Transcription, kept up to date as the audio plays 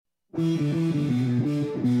Welcome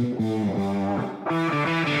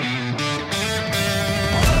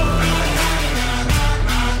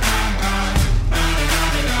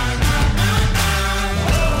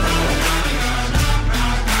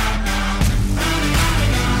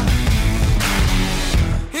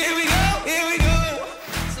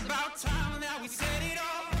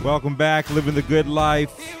back, Living the Good Life.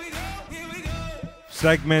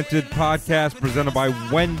 Segmented podcast presented by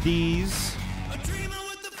Wendy's.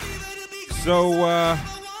 So,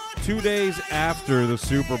 2 days after the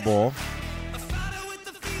Super Bowl,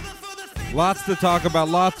 lots to talk about,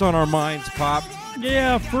 lots on our minds, Pop.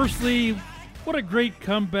 Yeah, firstly, what a great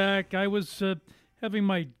comeback. I was having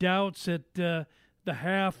my doubts at the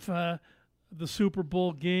half of the Super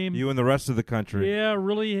Bowl game. You and the rest of the country. Yeah,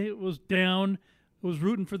 really, it was down. I was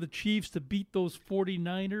rooting for the Chiefs to beat those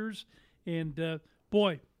 49ers. And,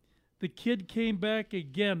 boy, the kid came back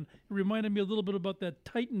again. It reminded me a little bit about that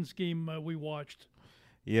Titans game we watched.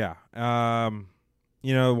 Yeah.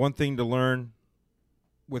 One thing to learn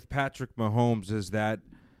with Patrick Mahomes is that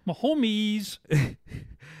Mahomes.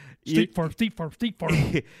 State Farm.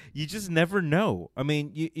 You just never know. I mean,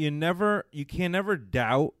 you can never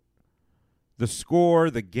doubt the score,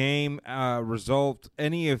 the game result,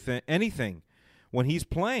 anything when he's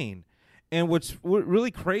playing. And what's really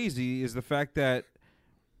crazy is the fact that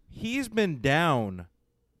he's been down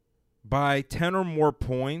by 10 or more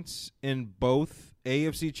points in both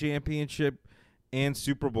AFC Championship and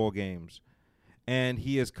Super Bowl games. And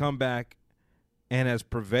he has come back and has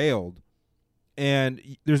prevailed.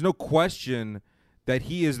 And there's no question that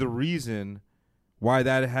he is the reason why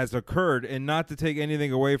that has occurred. And not to take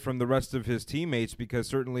anything away from the rest of his teammates, because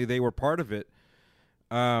certainly they were part of it.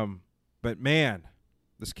 But man,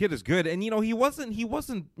 this kid is good. And he wasn't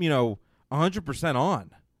 100%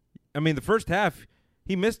 on. I mean, the first half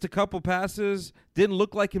he missed a couple passes, didn't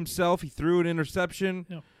look like himself. He threw an interception.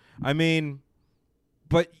 Yeah. I mean,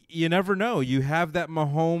 but you never know. You have that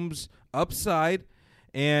Mahomes upside,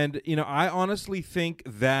 and I honestly think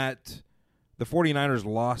that the 49ers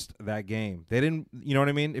lost that game. They didn't, you know what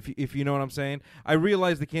I mean? If you know what I'm saying. I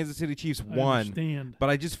realize the Kansas City Chiefs won, but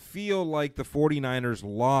I just feel like the 49ers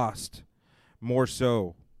lost more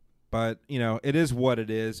so. But, it is what it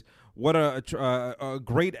is. What a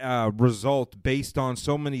great result based on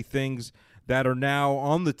so many things that are now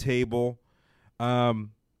on the table.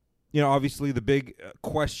 Obviously the big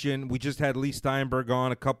question, we just had Lee Steinberg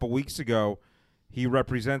on a couple weeks ago. He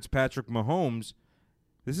represents Patrick Mahomes.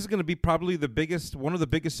 This is going to be probably one of the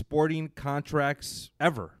biggest sporting contracts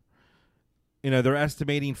ever. They're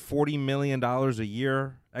estimating $40 million a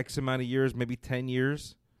year, X amount of years, maybe 10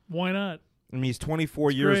 years. Why not? I mean, he's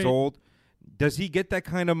 24 years old. Does he get that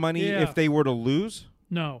kind of money if they were to lose?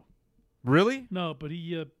 No. Really? No, but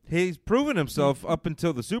he's proven himself up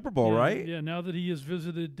until the Super Bowl, right? Yeah, now that he has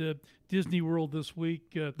visited Disney World this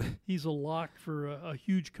week, he's a lock for a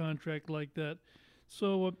huge contract like that.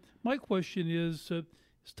 So my question is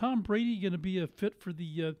Tom Brady going to be a fit for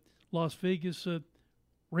the Las Vegas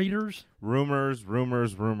Raiders? Rumors.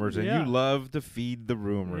 And you love to feed the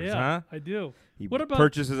rumors, huh? I do. He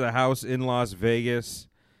purchases a house in Las Vegas.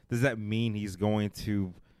 Does that mean he's going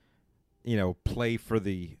to, play for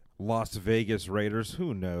the Las Vegas Raiders?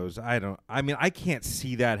 Who knows? I can't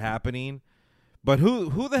see that happening. But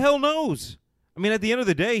who the hell knows? I mean, at the end of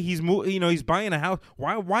the day, he's buying a house.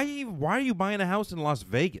 Why are you buying a house in Las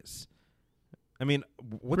Vegas? I mean,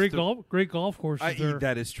 great golf course there.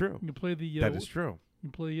 That is true. You can play that is true. You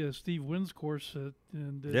can play Steve Wynn's course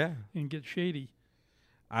and get shady.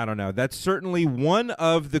 I don't know. That's certainly one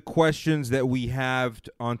of the questions that we have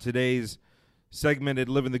on today's segmented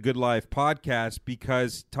Living the Good Life podcast,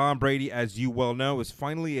 because Tom Brady, as you well know, is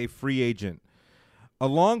finally a free agent,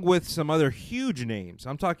 along with some other huge names.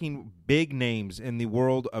 I'm talking big names in the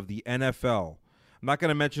world of the NFL. I'm not going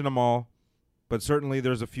to mention them all, but certainly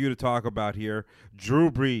there's a few to talk about here. Drew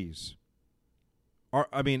Brees.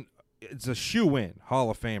 It's a shoo-in Hall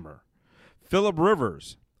of Famer. Phillip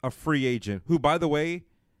Rivers, a free agent, who, by the way,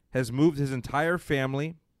 has moved his entire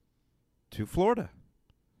family to Florida.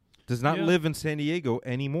 Does not live in San Diego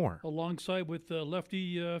anymore. Alongside with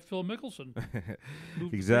lefty Phil Mickelson.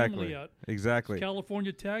 Exactly.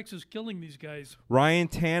 California tax is killing these guys. Ryan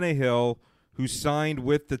Tannehill, who signed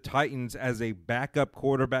with the Titans as a backup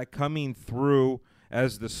quarterback, coming through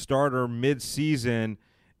as the starter mid-season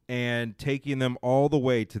and taking them all the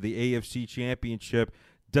way to the AFC Championship.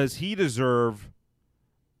 Does he deserve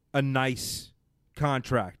a nice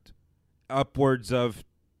contract, upwards of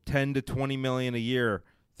 $10 to $20 million a year,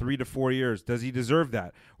 3 to 4 years? Does he deserve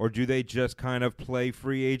that, or do they just kind of play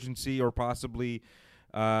free agency or possibly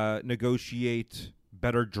negotiate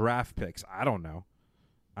better draft picks. I don't know.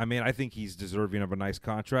 I mean, I think he's deserving of a nice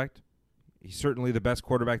contract. He's certainly the best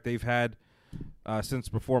quarterback they've had since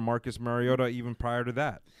before Marcus Mariota, even prior to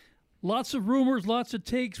that. Lots of rumors, lots of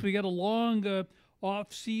takes. We got a long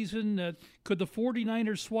off season. Could the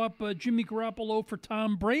 49ers swap Jimmy Garoppolo for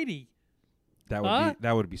Tom Brady?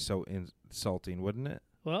 That would be so insulting, wouldn't it?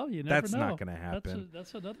 Well, you never That's know. not going to happen.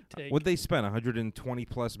 That's another take. Would they spend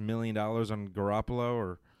 $120+ million on Garoppolo,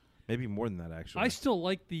 or maybe more than that? Actually, I still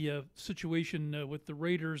like the situation with the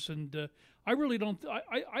Raiders, and I really don't.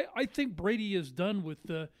 I think Brady is done with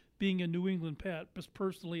being a New England Pat. Just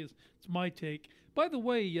personally, it's my take. By the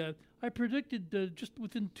way, I predicted just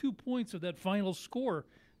within 2 points of that final score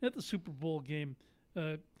at the Super Bowl game.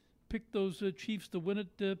 Picked those Chiefs to win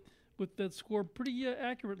it with that score pretty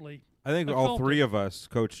accurately. I think all three of us,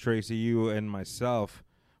 Coach Tracy, you and myself,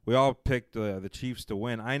 we all picked the Chiefs to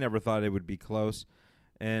win. I never thought it would be close.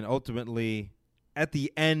 And ultimately, at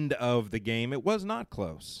the end of the game, it was not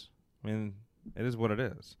close. I mean, it is what it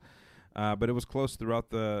is. But it was close throughout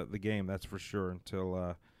the game, that's for sure,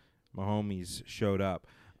 until Mahomes showed up.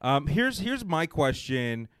 Here's my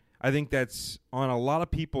question. I think that's on a lot of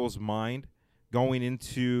people's mind going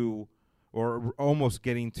into or almost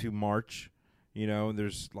getting to March. You know,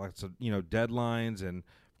 there's lots of, deadlines, and,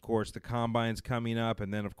 of course, the combine's coming up,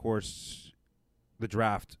 and then, of course, the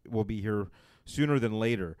draft will be here sooner than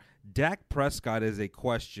later. Dak Prescott is a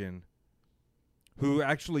question who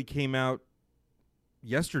actually came out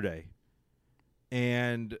yesterday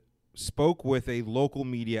and spoke with a local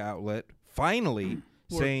media outlet, finally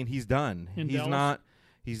saying he's done.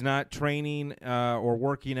 He's not training or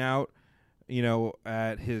working out,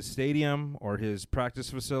 at his stadium or his practice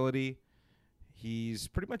facility. He's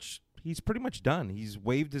pretty much done. He's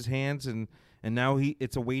waved his hands, and now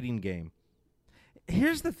it's a waiting game.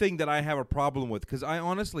 Here's the thing that I have a problem with, because I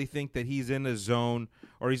honestly think that he's in a zone,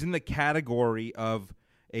 or he's in the category of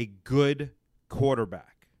a good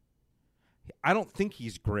quarterback. I don't think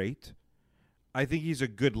he's great. I think he's a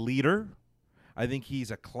good leader. I think he's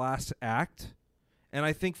a class act. And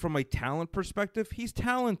I think from a talent perspective, he's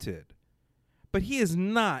talented. But he is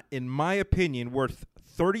not, in my opinion, worth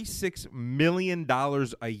 $36 million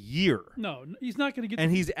a year. No, he's not going to get.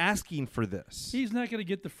 And he's asking for this. He's not going to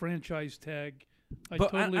get the franchise tag. I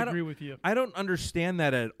totally agree with you. I don't understand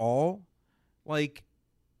that at all. Like,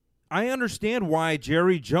 I understand why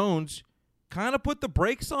Jerry Jones kind of put the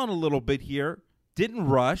brakes on a little bit here, didn't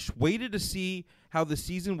rush, waited to see how the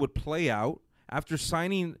season would play out after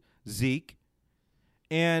signing Zeke.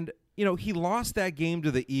 And, he lost that game to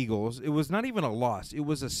the Eagles. It was not even a loss. It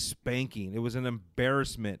was a spanking. It was an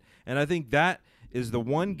embarrassment. And I think that is the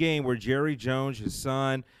one game where Jerry Jones, his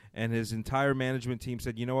son, and his entire management team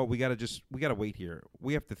said, you know what, we got to wait here.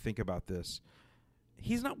 We have to think about this.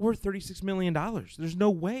 He's not worth $36 million. There's no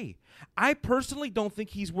way. I personally don't think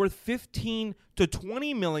he's worth $15 to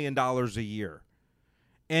 $20 million a year.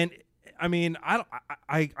 And, I mean,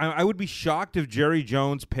 I would be shocked if Jerry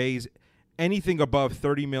Jones pays anything above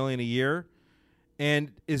 $30 million a year.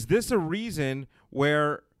 And is this a reason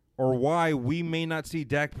where or why we may not see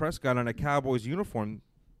Dak Prescott in a Cowboys uniform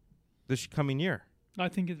this coming year? I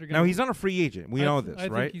think they're going. Now he's not a free agent. We know this,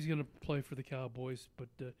 right? I think he's going to play for the Cowboys, but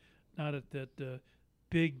not at that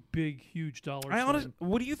big, huge dollar.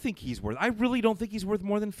 What do you think he's worth? I really don't think he's worth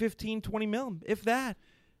more than $15, $20 million, if that.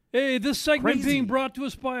 Hey, this segment being brought to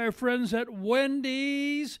us by our friends at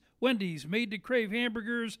Wendy's. Wendy's, made to crave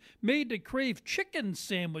hamburgers, made to crave chicken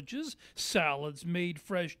sandwiches, salads made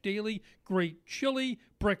fresh daily, great chili,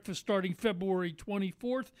 breakfast starting February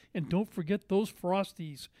 24th, and don't forget those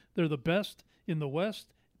Frosties. They're the best in the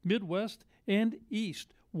West, Midwest, and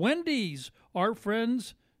East. Wendy's, our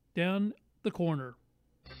friends down the corner.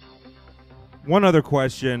 One other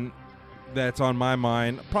question that's on my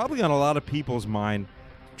mind, probably on a lot of people's mind,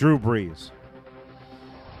 Drew Brees.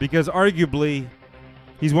 Because arguably,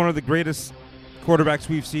 he's one of the greatest quarterbacks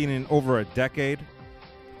we've seen in over a decade.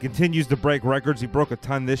 Continues to break records. He broke a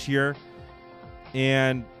ton this year.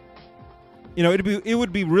 And, it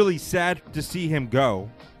would be really sad to see him go.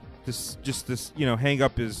 Just hang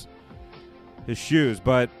up his shoes.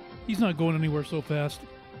 But he's not going anywhere so fast.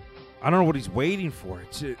 I don't know what he's waiting for.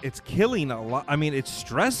 It's killing a lot. I mean, it's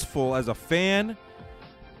stressful as a fan.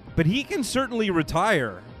 But he can certainly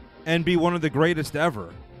retire and be one of the greatest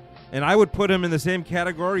ever. And I would put him in the same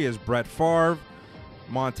category as Brett Favre.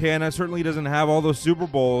 Montana certainly doesn't have all those Super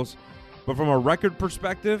Bowls. But from a record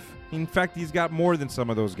perspective, in fact, he's got more than some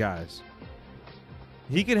of those guys.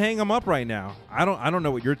 He can hang them up right now. I don't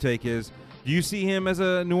know what your take is. Do you see him as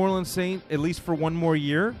a New Orleans Saint at least for one more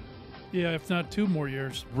year? Yeah, if not 2 more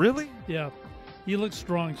years. Really? Yeah. He looks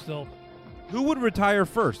strong still. Who would retire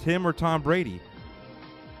first, him or Tom Brady?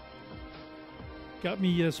 Got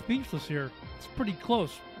me speechless here. It's pretty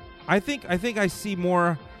close. I think I see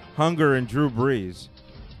more hunger in Drew Brees.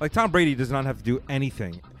 Like, Tom Brady does not have to do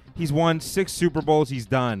anything. He's won 6 Super Bowls. He's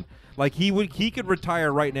done. Like, he could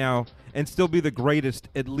retire right now and still be the greatest,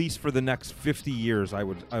 at least for the next 50 years. I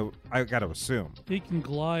got to assume He can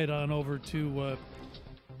glide on over to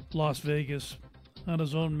Las Vegas on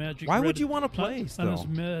his own magic. Why red, would you want to play on still? his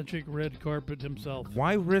magic red carpet himself?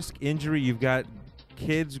 Why risk injury? You've got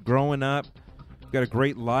kids growing up. You've got a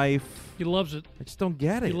great life. He loves it. I just don't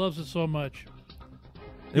get it. He loves it so much.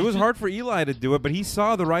 It was hard for Eli to do it, but he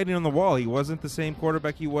saw the writing on the wall. He wasn't the same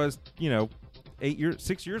quarterback he was, 6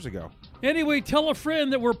 years ago. Anyway, tell a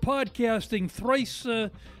friend that we're podcasting thrice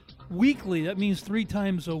weekly. That means 3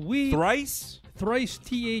 times a week. Thrice? Thrice,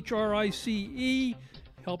 THRICE,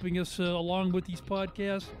 helping us along with these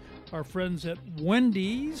podcasts. Our friends at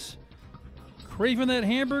Wendy's. Craving that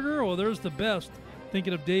hamburger? Oh, there's the best.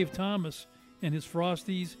 Thinking of Dave Thomas and his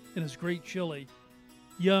Frosties and his great chili.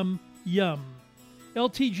 Yum, yum.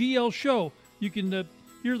 LTGL Show. You can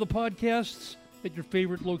hear the podcasts at your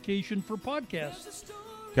favorite location for podcasts.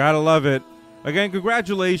 Gotta love it. Again,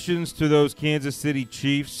 congratulations to those Kansas City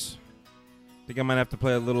Chiefs. I think I might have to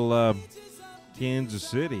play a little Kansas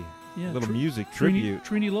City. Yeah, a little music tribute.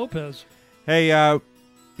 Trini Lopez. Hey,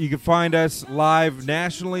 you can find us live,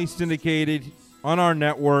 nationally syndicated on our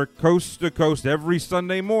network, coast to coast, every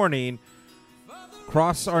Sunday morning.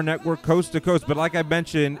 Across our network, coast to coast. But like I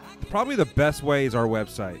mentioned, probably the best way is our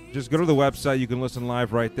website. Just go to the website. You can listen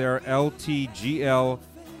live right there, ltglshow.com.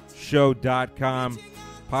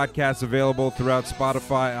 Podcasts available throughout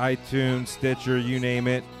Spotify, iTunes, Stitcher, you name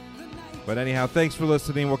it. But anyhow, thanks for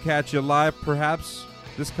listening. We'll catch you live perhaps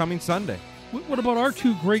this coming Sunday. What about our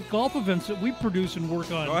 2 great golf events that we produce and work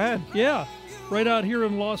on? Go ahead. Yeah, right out here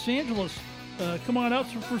in Los Angeles. Come on out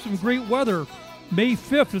for some great weather. May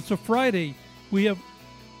 5th, it's a Friday. We have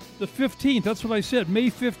the 15th, that's what I said, May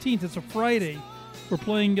 15th, it's a Friday. We're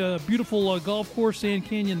playing a beautiful golf course, Sand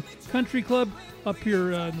Canyon Country Club, up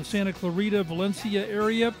here in the Santa Clarita, Valencia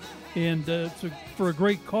area. And it's for a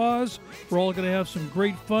great cause. We're all going to have some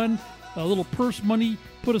great fun. A little purse money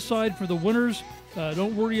put aside for the winners.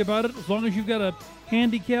 Don't worry about it. As long as you've got a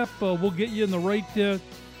handicap, we'll get you in the right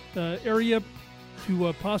area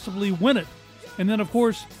to possibly win it. And then, of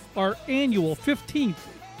course, our annual 15th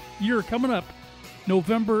year coming up,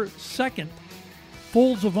 November 2nd,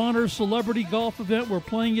 Folds of Honor Celebrity Golf Event. We're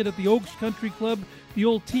playing it at the Oaks Country Club, the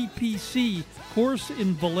old TPC course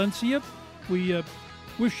in Valencia. We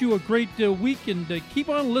wish you a great week and keep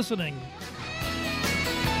on listening.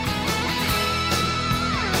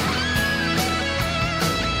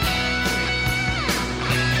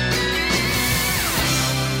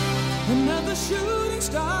 Another shooting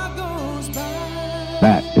star goes by.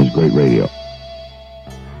 That is great radio.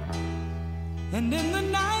 And in the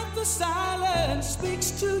night the silence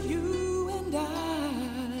speaks to you and I.